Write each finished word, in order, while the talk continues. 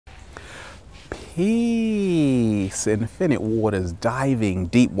Peace, infinite waters, diving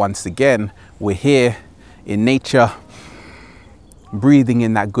deep once again. We're here in nature, breathing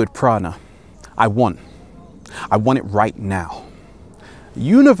in that good prana. I want it right now. The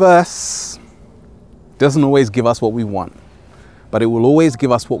universe doesn't always give us what we want, but it will always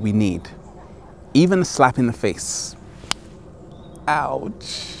give us what we need. Even a slap in the face.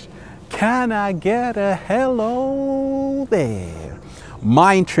 Ouch. Can I get a hello there?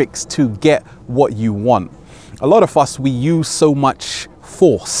 Mind tricks to get what you want. A lot of us, we use so much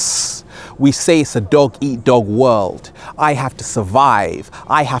force. We say it's a dog-eat-dog world. I have to survive.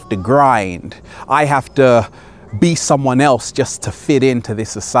 I have to grind. I have to be someone else just to fit into this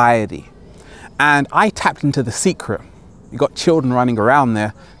society. And I tapped into the secret. You got children running around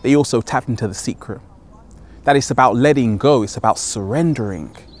there. They also tapped into the secret. That it's about letting go. It's about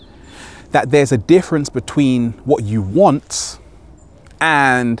surrendering. That there's a difference between what you want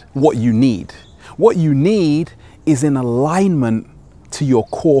and what you need. What you need is in alignment to your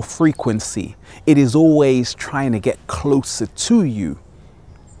core frequency. It is always trying to get closer to you.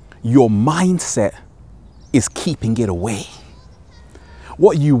 Your mindset is keeping it away.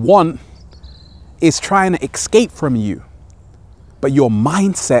 What you want is trying to escape from you, but your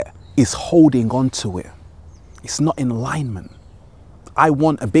mindset is holding on to it. It's not in alignment. I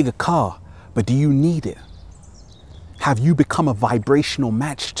want a bigger car, but do you need it? Have you become a vibrational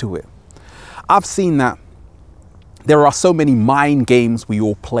match to it? I've seen that there are so many mind games we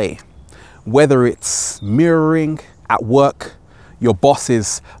all play, whether it's mirroring at work, your boss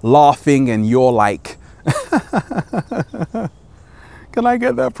is laughing and you're like, can I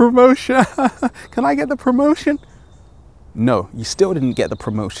get that promotion? Can I get the promotion? No, you still didn't get the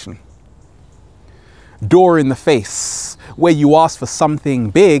promotion. Door in the face, where you ask for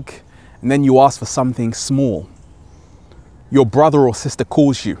something big and then you ask for something small. Your brother or sister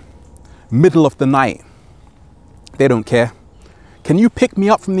calls you, middle of the night. They don't care. Can you pick me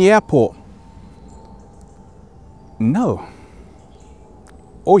up from the airport? No.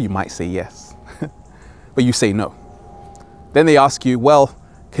 Or you might say yes, but you say no. Then they ask you, well,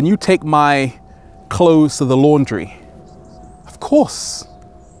 can you take my clothes to the laundry? Of course,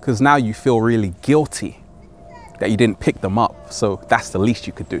 because now you feel really guilty that you didn't pick them up. So that's the least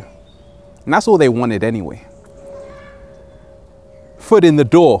you could do. And that's all they wanted anyway. Foot in the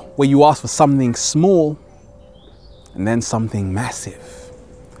door, where you ask for something small and then something massive.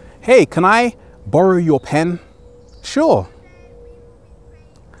 Hey, can I borrow your pen? Sure.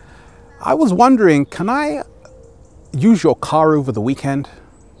 I was wondering, can I use your car over the weekend?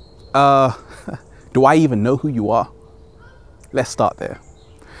 Do I even know who you are? Let's start there.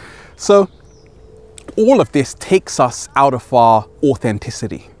 So all of this takes us out of our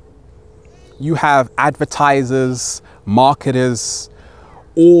authenticity. You have advertisers, marketers,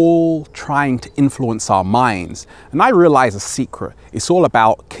 all trying to influence our minds. And I realize a secret. It's all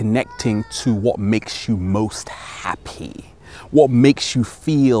about connecting to what makes you most happy, what makes you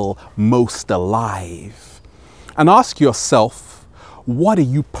feel most alive. And ask yourself, what are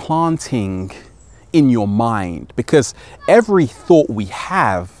you planting in your mind? Because every thought we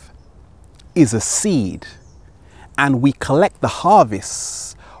have is a seed, and we collect the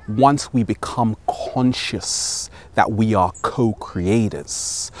harvests once we become conscious that we are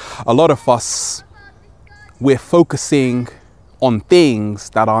co-creators. A lot of us, we're focusing on things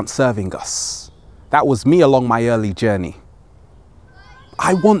that aren't serving us. That was me along my early journey.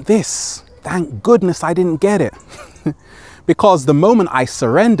 I want this. Thank goodness I didn't get it. Because the moment I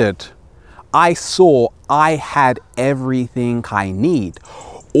surrendered, I saw I had everything I need.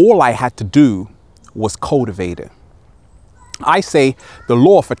 All I had to do was cultivate it. I say the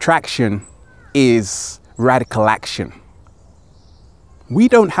law of attraction is radical action. We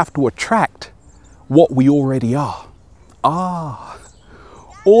don't have to attract what we already are.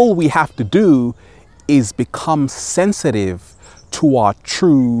 All we have to do is become sensitive to our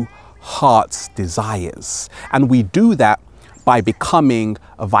true heart's desires. And we do that by becoming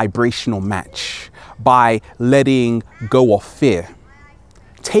a vibrational match, by letting go of fear.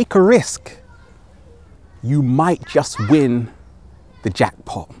 Take a risk. You might just win the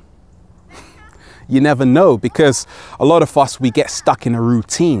jackpot. You never know, because a lot of us, we get stuck in a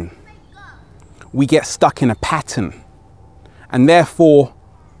routine. We get stuck in a pattern. And therefore,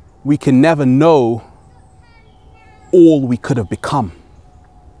 we can never know all we could have become.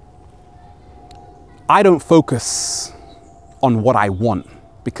 I don't focus on what I want,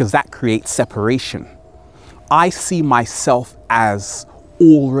 because that creates separation. I see myself as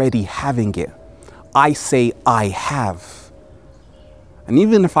already having it. I say I have. And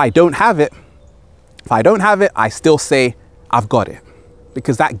even if I don't have it, I still say I've got it,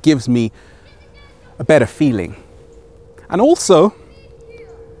 because that gives me a better feeling. And also,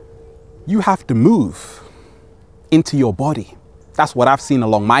 you have to move into your body. That's what I've seen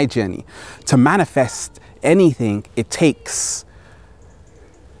along my journey. To manifest anything, it takes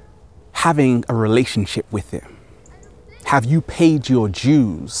having a relationship with it. Have you paid your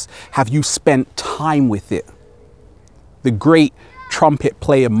dues? Have you spent time with it? The great trumpet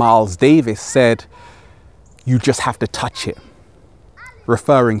player Miles Davis said, you just have to touch it,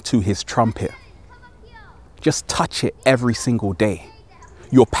 referring to his trumpet. Just touch it every single day.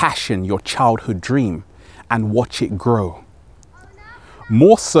 Your passion, your childhood dream, and watch it grow.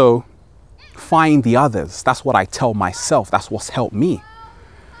 More so, find the others. That's what I tell myself. That's what's helped me.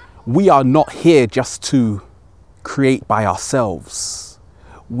 We are not here just to create by ourselves.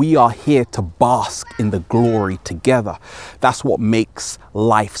 We are here to bask in the glory together. That's what makes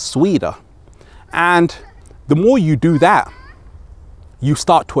life sweeter. And the more you do that, you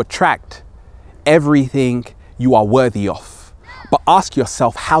start to attract everything you are worthy of. But ask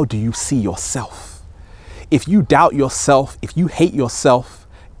yourself, how do you see yourself? If you doubt yourself, if you hate yourself,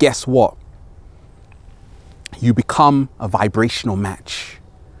 guess what? You become a vibrational match.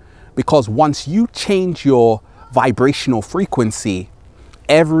 Because once you change your vibrational frequency,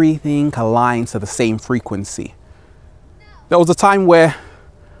 everything aligns to the same frequency. There was a time where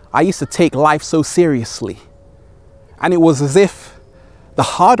I used to take life so seriously. And it was as if the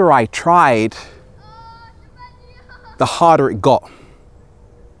harder I tried, the harder it got.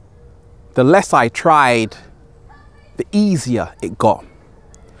 The less I tried, the easier it got.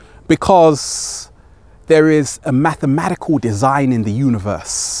 Because there is a mathematical design in the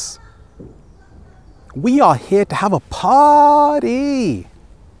universe. We are here to have a party,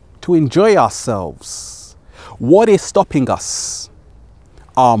 to enjoy ourselves. What is stopping us?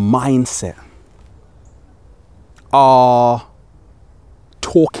 Our mindset, our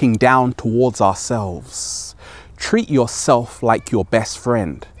talking down towards ourselves. Treat yourself like your best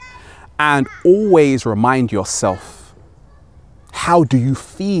friend and always remind yourself, how do you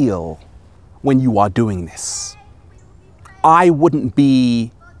feel when you are doing this? I wouldn't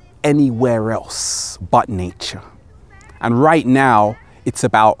be anywhere else but nature. And right now, it's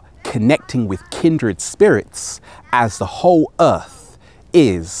about connecting with kindred spirits as the whole earth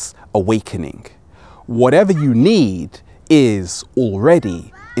is awakening. Whatever you need is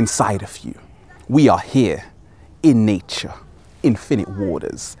already inside of you. We are here in nature, infinite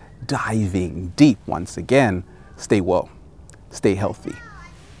waters, diving deep once again. Stay well, stay healthy.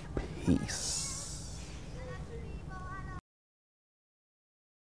 Peace.